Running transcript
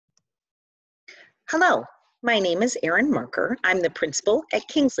Hello, my name is Erin Marker. I'm the principal at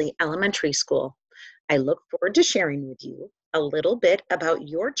Kingsley Elementary School. I look forward to sharing with you a little bit about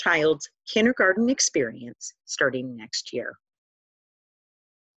your child's kindergarten experience starting next year.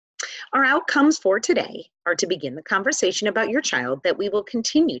 Our outcomes for today are to begin the conversation about your child that we will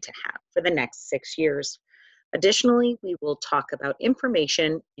continue to have for the next 6 years. Additionally, we will talk about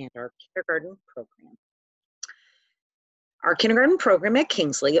information and our kindergarten program. Our kindergarten program at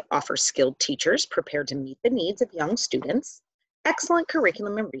Kingsley offers skilled teachers prepared to meet the needs of young students, excellent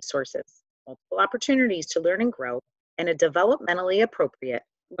curriculum and resources, multiple opportunities to learn and grow, and a developmentally appropriate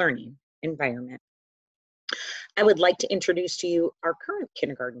learning environment. I would like to introduce to you our current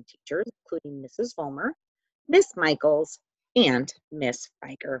kindergarten teachers, including Mrs. Vollmer, Miss Michaels, and Miss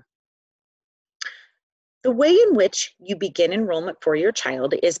Feiger. The way in which you begin enrollment for your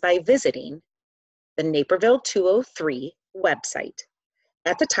child is by visiting the Naperville 203 website.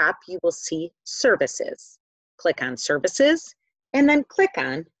 At the top, you will see Services. Click on Services, and then click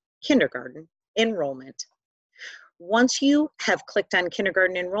on Kindergarten Enrollment. Once you have clicked on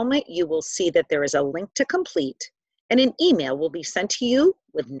Kindergarten Enrollment, you will see that there is a link to complete, and an email will be sent to you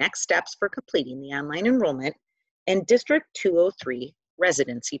with next steps for completing the online enrollment and District 203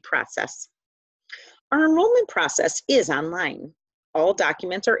 residency process. Our enrollment process is online. All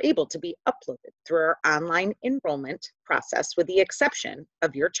documents are able to be uploaded through our online enrollment process with the exception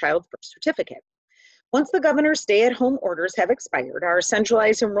of your child's birth certificate. Once the governor's stay-at-home orders have expired, our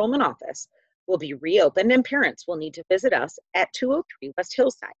centralized enrollment office will be reopened and parents will need to visit us at 203 West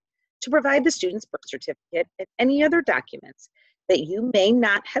Hillside to provide the student's birth certificate and any other documents that you may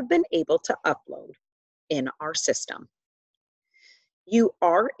not have been able to upload in our system. You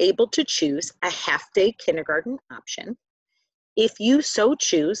are able to choose a half-day kindergarten option. If you so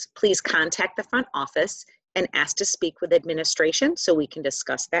choose, please contact the front office and ask to speak with administration so we can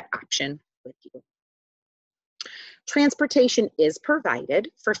discuss that option with you. Transportation is provided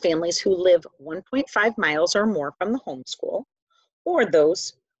for families who live 1.5 miles or more from the homeschool, or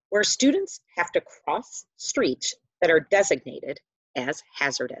those where students have to cross streets that are designated as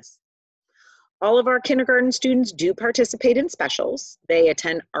hazardous. All of our kindergarten students do participate in specials. They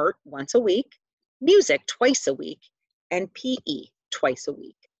attend art once a week, music twice a week, and PE twice a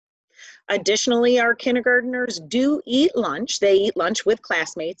week. Additionally, our kindergartners do eat lunch. They eat lunch with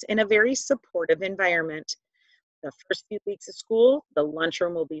classmates in a very supportive environment. The first few weeks of school, the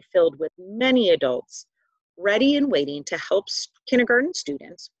lunchroom will be filled with many adults ready and waiting to help kindergarten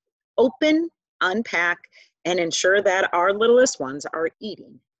students open, unpack, and ensure that our littlest ones are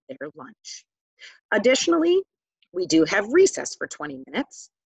eating their lunch. Additionally, we do have recess for 20 minutes,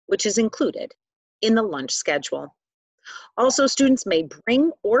 which is included in the lunch schedule. Also, students may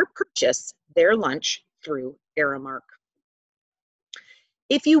bring or purchase their lunch through Aramark.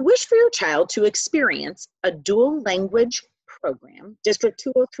 If you wish for your child to experience a dual language program, District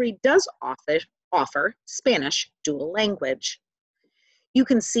 203 does offer Spanish dual language. You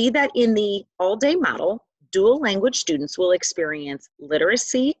can see that in the all-day model, dual language students will experience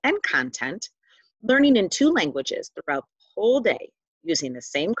literacy and content, learning in 2 languages throughout the whole day using the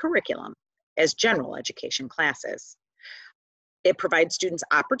same curriculum as general education classes. It provides students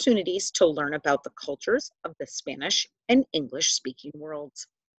opportunities to learn about the cultures of the Spanish and English-speaking worlds.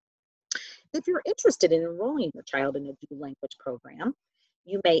 If you're interested in enrolling your child in a dual language program,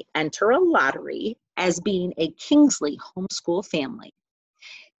 you may enter a lottery as being a Kingsley homeschool family.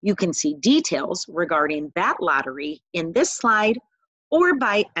 You can see details regarding that lottery in this slide or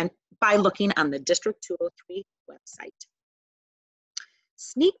by looking on the District 203 website.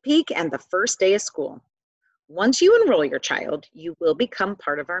 Sneak peek and the first day of school. Once you enroll your child, you will become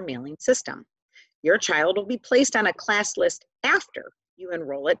part of our mailing system. Your child will be placed on a class list after you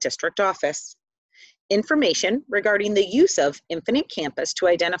enroll at district office. Information regarding the use of Infinite Campus to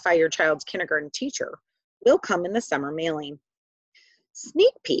identify your child's kindergarten teacher will come in the summer mailing.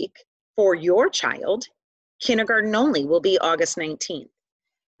 Sneak peek for your child, kindergarten only, will be August 19th.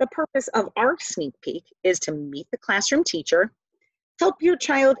 The purpose of our sneak peek is to meet the classroom teacher, help your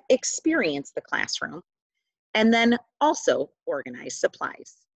child experience the classroom, and then also organize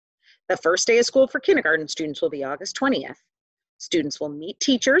supplies. The first day of school for kindergarten students will be August 20th. Students will meet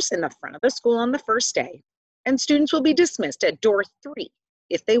teachers in the front of the school on the first day, and students will be dismissed at door 3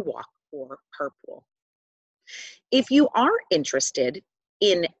 if they walk or carpool. If you are interested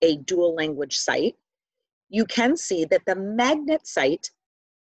in a dual language site, you can see that the magnet site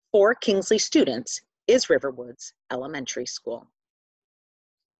for Kingsley students is Riverwoods Elementary School.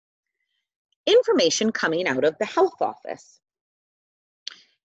 Information coming out of the health office.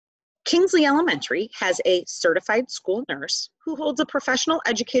 Kingsley Elementary has a certified school nurse who holds a professional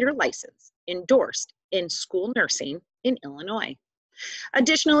educator license endorsed in school nursing in Illinois.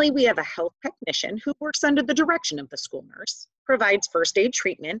 Additionally, we have a health technician who works under the direction of the school nurse, provides first aid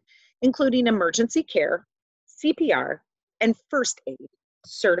treatment, including emergency care, CPR, and first aid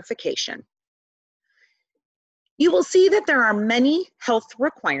certification. You will see that there are many health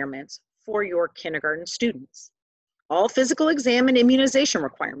requirements for your kindergarten students. All physical exam and immunization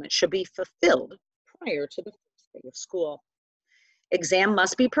requirements should be fulfilled prior to the first day of school. Exam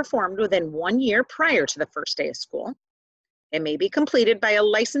must be performed within 1 year prior to the first day of school. It may be completed by a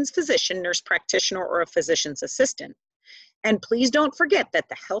licensed physician, nurse practitioner, or a physician's assistant. And please don't forget that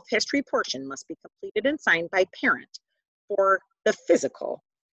the health history portion must be completed and signed by parent for the physical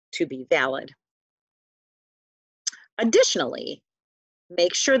to be valid. Additionally,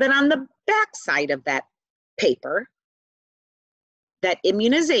 make sure that on the back side of that paper, that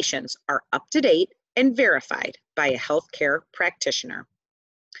immunizations are up to date and verified by a healthcare practitioner.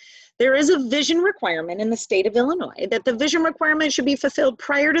 There is a vision requirement in the state of Illinois that the vision requirement should be fulfilled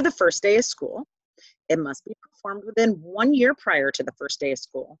prior to the first day of school. It must be performed within 1 year prior to the first day of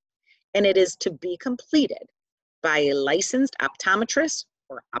school, and it is to be completed by a licensed optometrist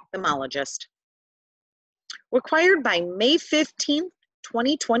or ophthalmologist. Required by May 15,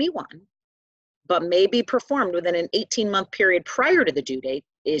 2021, but may be performed within an 18-month period prior to the due date,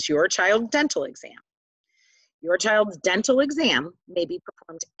 is your child's dental exam. Your child's dental exam may be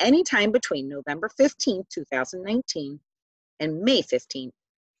performed anytime between November 15, 2019 and May 15,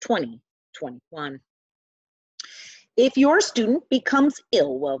 2021. If your student becomes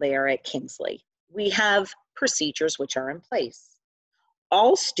ill while they are at Kingsley, we have procedures which are in place.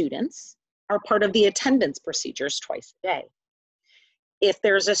 All students are part of the attendance procedures twice a day. If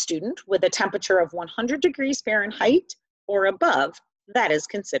there's a student with a temperature of 100 degrees Fahrenheit or above, that is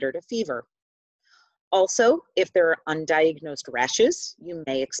considered a fever. Also, if there are undiagnosed rashes, you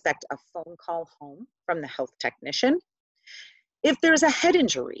may expect a phone call home from the health technician. If there's a head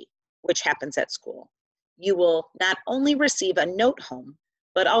injury, which happens at school, you will not only receive a note home,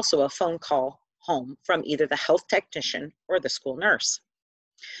 but also a phone call home from either the health technician or the school nurse.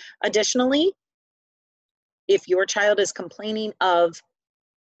 Additionally, if your child is complaining of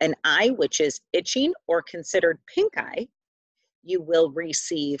an eye which is itching or considered pink eye, you will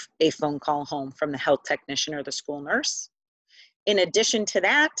receive a phone call home from the health technician or the school nurse. In addition to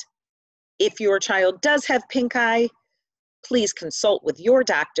that, if your child does have pink eye, please consult with your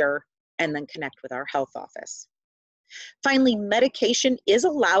doctor and then connect with our health office. Finally, medication is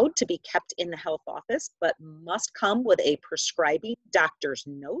allowed to be kept in the health office, but must come with a prescribing doctor's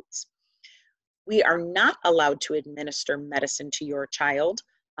notes. We are not allowed to administer medicine to your child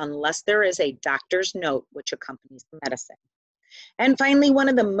unless there is a doctor's note which accompanies the medicine. And finally, one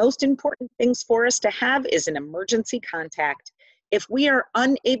of the most important things for us to have is an emergency contact. If we are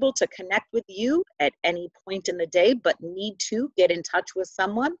unable to connect with you at any point in the day, but need to get in touch with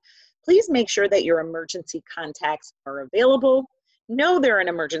someone, please make sure that your emergency contacts are available, know they're an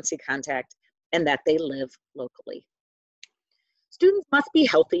emergency contact, and that they live locally. Students must be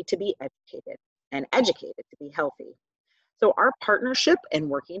healthy to be educated, and educated to be healthy. So our partnership and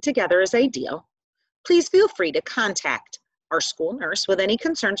working together is ideal. Please feel free to contact our school nurse with any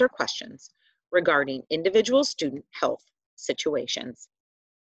concerns or questions regarding individual student health situations.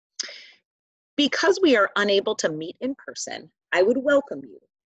 Because we are unable to meet in person, I would welcome you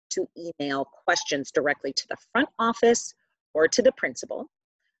to email questions directly to the front office or to the principal.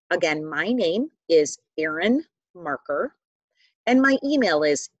 Again, my name is Erin Marker, and my email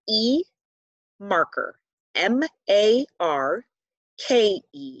is emarker, M-A-R-K-E-R,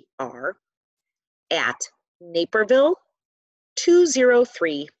 at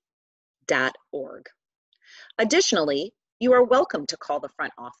Naperville203.org. Additionally, you are welcome to call the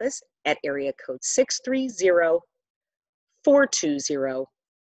front office at area code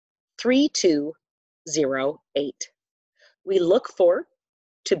 630-420-3208. We look forward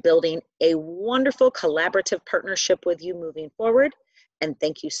to building a wonderful collaborative partnership with you moving forward, and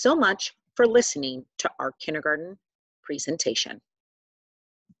thank you so much for listening to our kindergarten presentation.